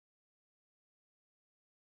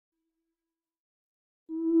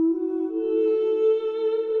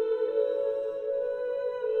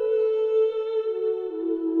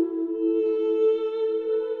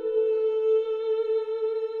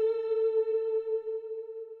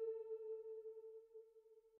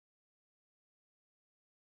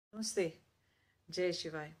Namaste. Jai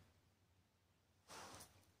Shivai.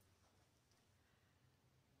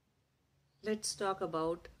 Let's talk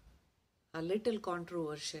about a little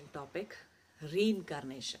controversial topic,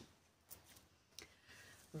 reincarnation.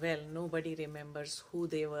 Well, nobody remembers who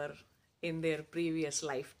they were in their previous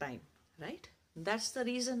lifetime, right? That's the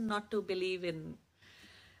reason not to believe in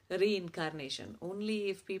reincarnation. Only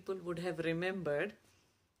if people would have remembered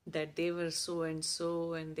that they were so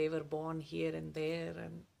and they were born here and there,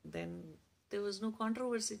 and then there was no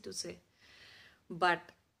controversy to say. But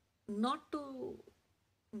not to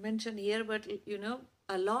mention here, but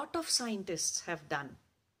a lot of scientists have done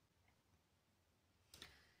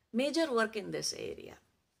major work in this area,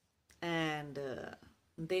 and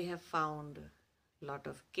they have found a lot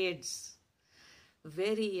of kids,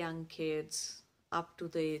 very young kids, up to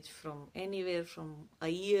the age from anywhere from a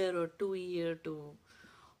year or 2 year to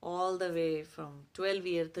all the way from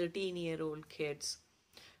 12-year, 13-year-old kids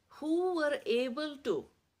who were able to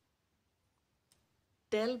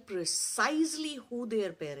tell precisely who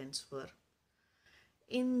their parents were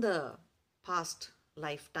in the past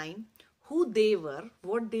lifetime, who they were,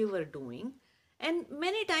 what they were doing, and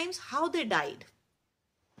many times how they died.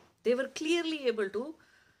 They were clearly able to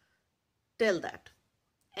tell that.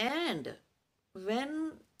 And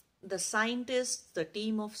when the scientists, the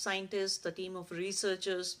team of scientists, the team of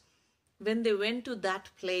researchers, when they went to that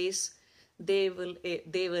place, they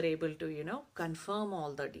were able to, confirm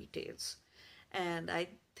all the details. And I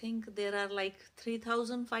think there are like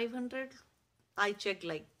 3,500. I checked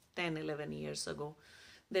like 10, 11 years ago.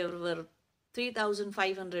 There were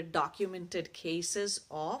 3,500 documented cases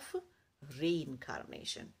of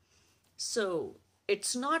reincarnation. So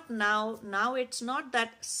it's not now it's not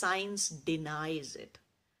that science denies it.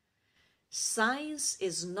 Science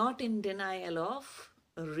is not in denial of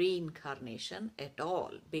reincarnation at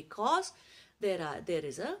all, because there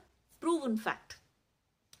is a proven fact.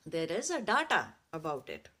 There is a data about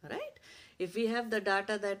it, right? If we have the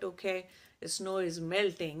data that, okay, snow is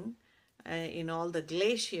melting in all the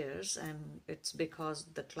glaciers, and it's because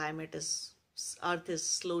the Earth is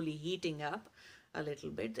slowly heating up a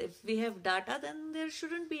little bit. If we have data, then there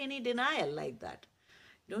shouldn't be any denial like that.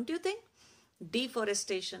 Don't you think?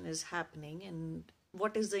 Deforestation is happening, and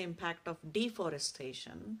what is the impact of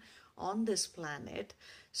deforestation on this planet?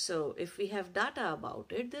 So if we have data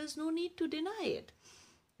about it, there's no need to deny it.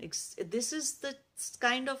 This is the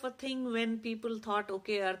kind of a thing when people thought,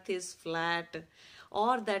 okay, Earth is flat,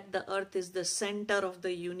 or that the Earth is the center of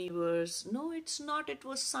the universe. No, it's not. It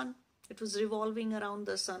was sun. It was revolving around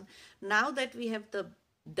the sun. Now that we have the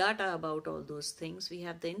data about all those things, we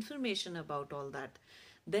have the information about all that,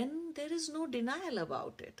 then there is no denial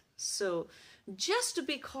about it. So just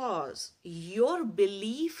because your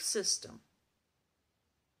belief system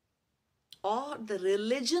or the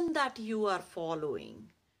religion that you are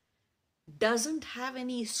following doesn't have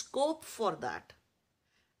any scope for that,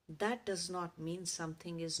 that does not mean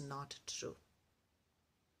something is not true,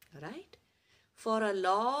 right? For a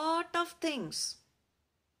lot of things,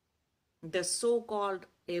 the so-called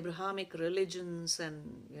Abrahamic religions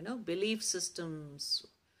and, belief systems,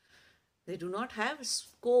 they do not have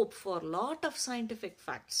scope for a lot of scientific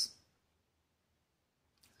facts.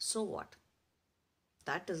 So what?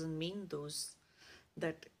 That doesn't mean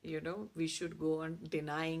that we should go on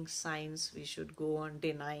denying science, we should go on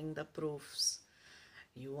denying the proofs.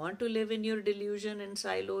 You want to live in your delusion and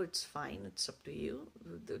silo, it's fine, it's up to you.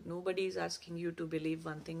 Nobody is asking you to believe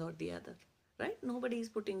one thing or the other, right? Nobody is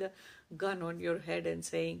putting a gun on your head and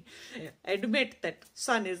saying, admit that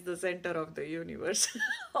sun is the center of the universe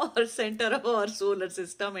or center of our solar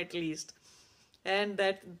system at least, and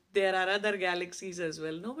that there are other galaxies as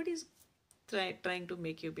well. Nobody's trying to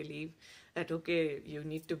make you believe that, okay, you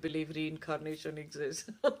need to believe reincarnation exists.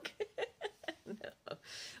 Okay. No.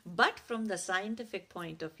 But from the scientific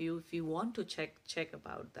point of view, if you want to check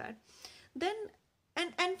about that, then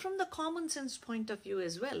and from the common sense point of view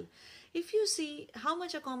as well, if you see how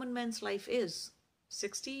much a common man's life is,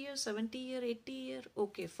 60 years, 70 years, 80 years,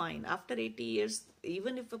 okay, fine. After 80 years,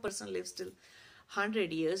 even if a person lives till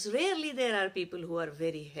 100 years, rarely there are people who are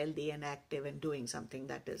very healthy and active and doing something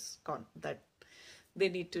that they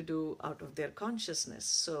need to do out of their consciousness.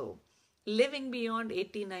 So living beyond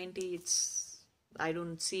 80, 90, I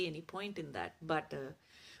don't see any point in that. But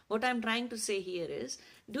what I'm trying to say here is,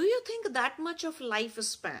 do you think that much of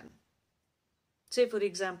lifespan, say for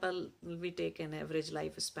example, we take an average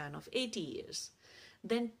lifespan of 80 years,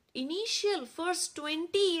 then initial first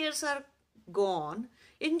 20 years are gone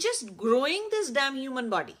in just growing this damn human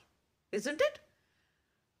body, isn't it?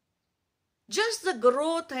 Just the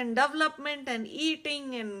growth and development and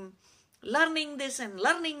eating and learning this and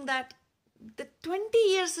learning that. The 20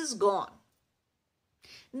 years is gone.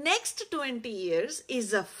 Next 20 years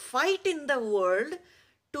is a fight in the world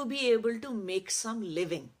to be able to make some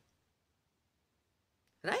living.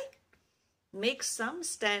 Right? Make some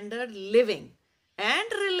standard living and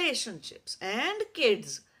relationships and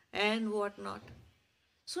kids and whatnot.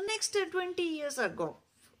 So next 20 years are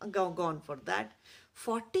gone for that.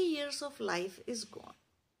 40 years of life is gone.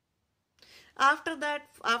 After that,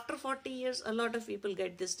 after 40 years, a lot of people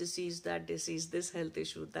get this disease, that disease, this health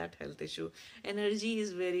issue, that health issue. Energy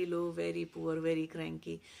is very low, very poor, very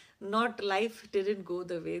cranky. Life didn't go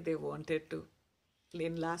the way they wanted to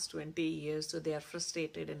in last 20 years. So they are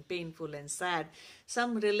frustrated and painful and sad.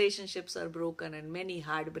 Some relationships are broken and many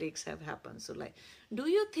heartbreaks have happened. So do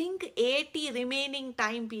you think 80 remaining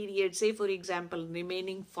time period, say for example,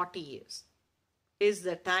 remaining 40 years, is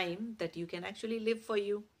the time that you can actually live for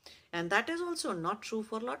you? And that is also not true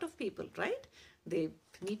for a lot of people, right? They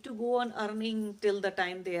need to go on earning till the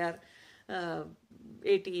time they are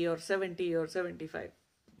 80 or 70 or 75.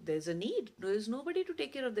 There's a need. There is nobody to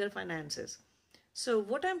take care of their finances. So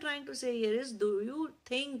what I'm trying to say here is, do you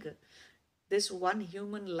think this one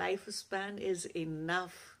human lifespan is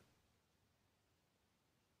enough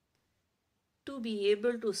to be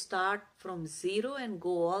able to start from zero and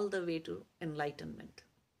go all the way to enlightenment?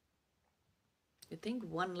 You think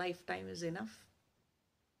one lifetime is enough?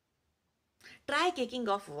 Try kicking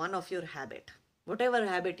off one of your habit, whatever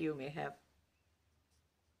habit you may have,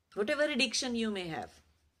 whatever addiction you may have.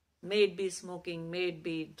 May it be smoking, may it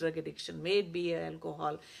be drug addiction, may it be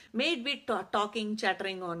alcohol, may it be talking,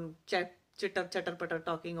 chattering on chitter-putter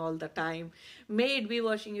talking all the time, may it be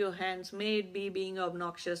washing your hands, may it be being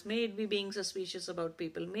obnoxious, may it be being suspicious about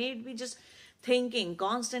people, may it be just thinking,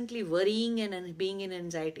 constantly worrying and being in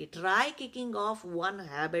anxiety. Try kicking off one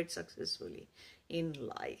habit successfully in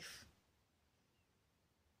life.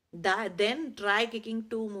 Then try kicking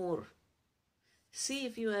 2 more. See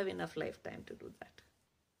if you have enough lifetime to do that.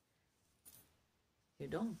 You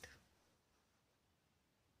don't.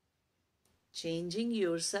 Changing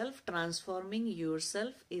yourself, transforming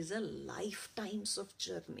yourself is a lifetimes of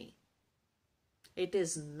journey. It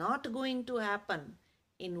is not going to happen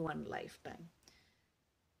in one lifetime.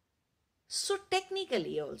 So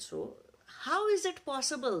technically also, how is it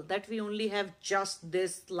possible that we only have just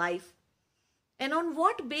this life? And on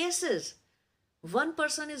what basis? One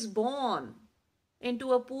person is born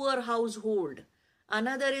into a poor household.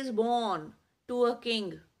 Another is born to a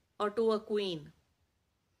king or to a queen.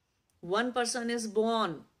 One person is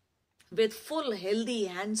born with full, healthy,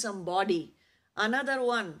 handsome body. Another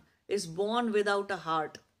one is born without a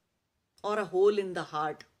heart or a hole in the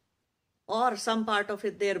heart or some part of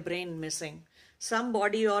it, their brain missing, some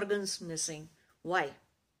body organs missing. Why?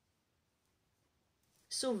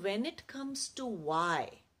 So when it comes to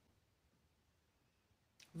why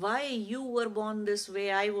you were born this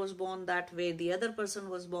way, I was born that way, the other person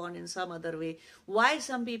was born in some other way, why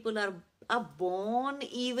some people are born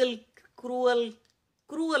evil, cruel.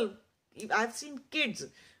 I've seen kids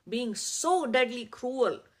being so deadly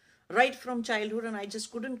cruel right from childhood, and I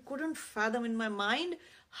just couldn't fathom in my mind,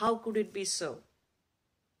 how could it be so?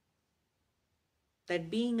 That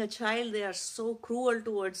being a child, they are so cruel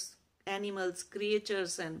towards animals,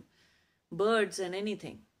 creatures and birds and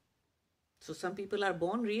anything. So some people are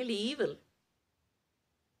born really evil.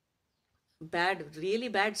 Really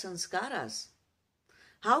bad sanskaras.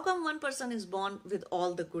 How come one person is born with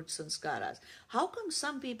all the good sanskaras? How come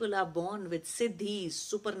some people are born with siddhis,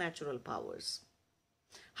 supernatural powers?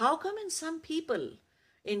 How come in some people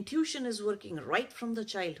intuition is working right from the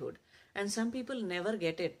childhood and some people never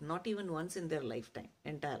get it, not even once in their lifetime,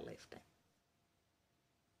 entire lifetime?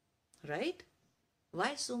 Right?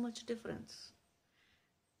 Why so much difference?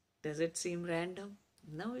 Does it seem random?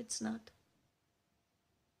 No, it's not.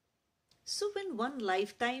 So when one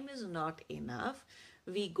lifetime is not enough,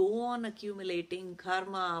 we go on accumulating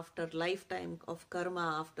karma after lifetime of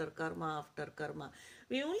karma after karma after karma.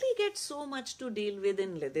 We only get so much to deal with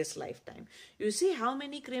in this lifetime. You see how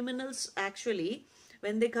many criminals actually,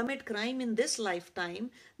 when they commit crime in this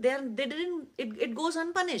lifetime, it goes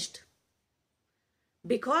unpunished.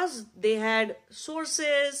 Because they had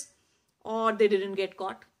sources or they didn't get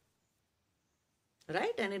caught.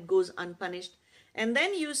 Right? And it goes unpunished. And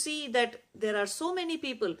then you see that there are so many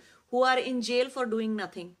people who are in jail for doing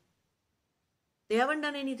nothing. They haven't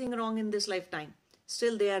done anything wrong in this lifetime.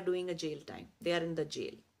 Still they are doing a jail time. They are in the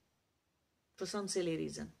jail for some silly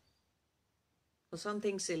reason. For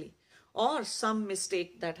something silly. Or some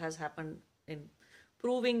mistake that has happened in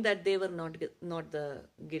proving that they were not the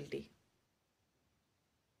guilty.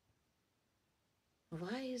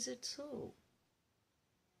 Why is it so?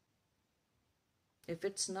 If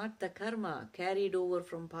it's not the karma carried over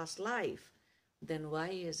from past life, then why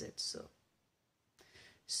is it so?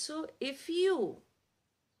 So if you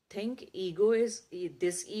think ego is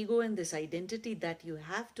this ego and this identity that you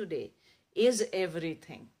have today is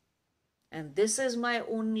everything, and this is my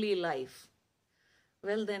only life,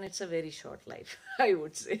 well, then it's a very short life, I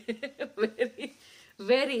would say. Very,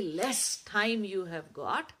 very less time you have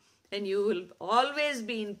got, and you will always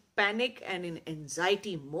be in panic and in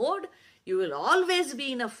anxiety mode. You will always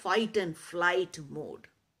be in a fight and flight mode.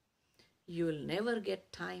 You will never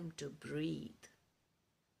get time to breathe.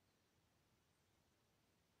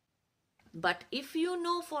 But if you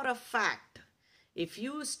know for a fact, if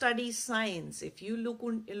you study science, if you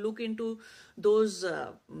look into those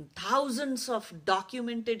thousands of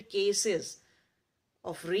documented cases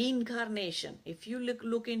of reincarnation, if you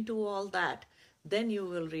look into all that, then you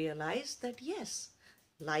will realize that yes,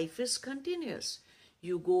 life is continuous.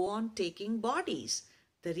 You go on taking bodies.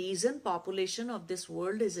 The reason population of this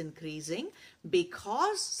world is increasing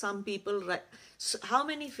because some people, how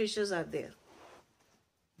many fishes are there?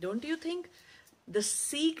 Don't you think the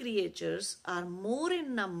sea creatures are more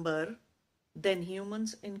in number than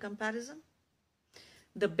humans in comparison?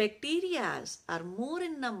 The bacteria are more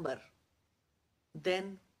in number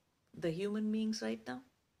than the human beings right now.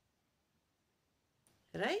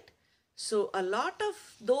 Right? So a lot of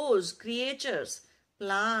those creatures,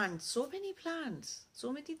 plants, so many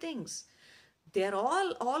things, they're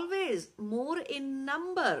all always more in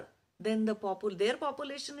number than their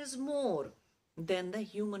population is more than the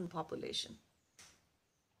human population.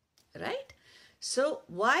 Right? So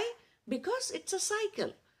why? Because it's a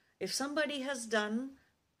cycle. If somebody has done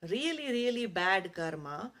really, really bad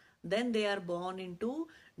karma, then they are born into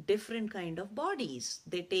different kind of bodies.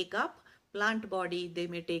 They take up plant body, they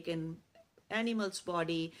may take an animal's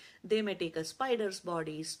body, they may take a spider's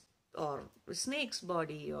body or snake's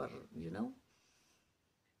body, or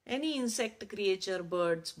any insect creature,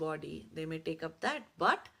 bird's body, they may take up that.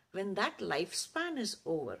 But when that lifespan is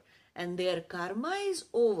over and their karma is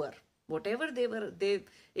over, whatever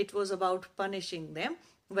it was about punishing them,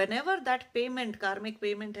 whenever that karmic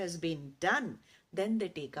payment has been done, then they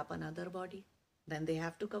take up another body. Then they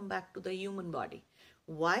have to come back to the human body.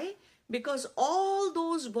 Why? Because all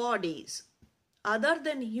those bodies other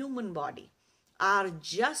than human body are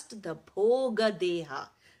just the bhoga deha,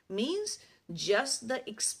 means just the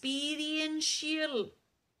experiential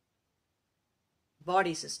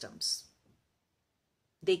body systems.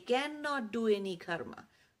 They cannot do any karma.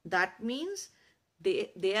 That means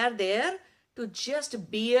they are there to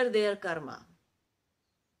just bear their karma.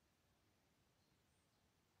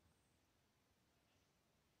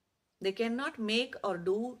 They cannot make or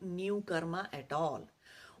do new karma at all.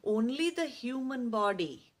 Only the human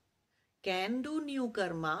body can do new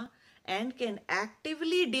karma and can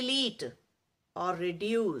actively delete or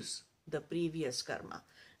reduce the previous karma.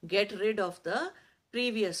 Get rid of the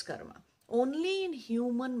previous karma. Only in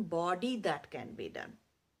human body that can be done.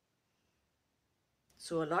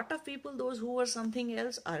 So a lot of people, those who were something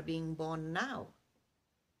else, are being born now.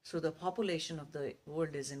 So the population of the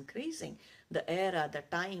world is increasing. The era, the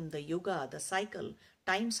time, the yuga, the cycle,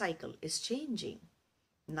 time cycle is changing.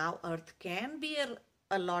 Now earth can bear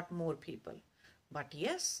a lot more people. But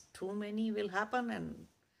yes, too many will happen, and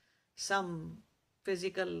some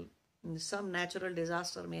natural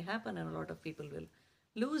disaster may happen, and a lot of people will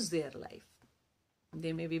lose their life.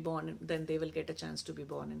 They may be born, then they will get a chance to be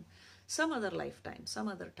born in some other lifetime, some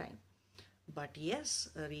other time. But yes,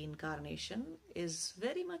 reincarnation is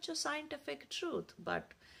very much a scientific truth,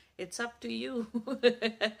 but it's up to you.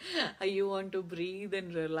 You want to breathe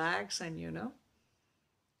and relax, and you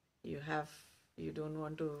don't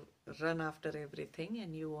want to run after everything,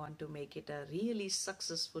 and you want to make it a really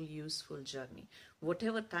successful, useful journey.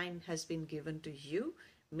 Whatever time has been given to you,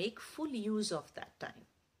 make full use of that time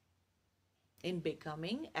in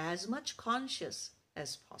becoming as much conscious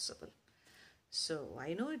as possible. So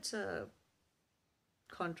I know it's a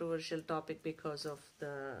controversial topic because of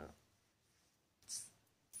the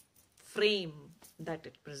frame that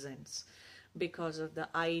it presents, because of the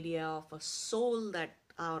idea of a soul that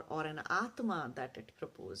or an atma that it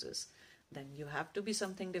proposes. Then you have to be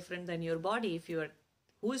something different than your body.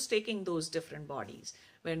 Who is taking those different bodies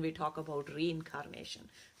when we talk about reincarnation?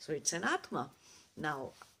 So it's an atma.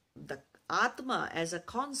 Now the atma as a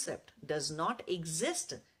concept does not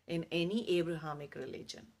exist in any Abrahamic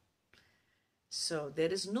religion. So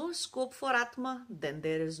there is no scope for atma, then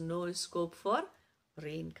there is no scope for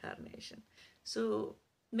reincarnation. So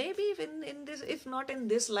maybe if not in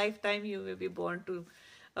this lifetime, you will be born to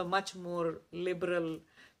a much more liberal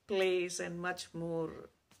place and much more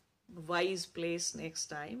wise place next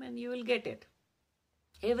time, and you will get it.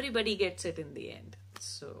 Everybody gets it in the end.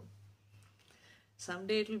 So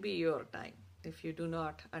someday it will be your time if you do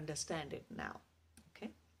not understand it now.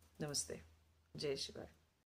 Okay? Namaste. Jai Shivaya.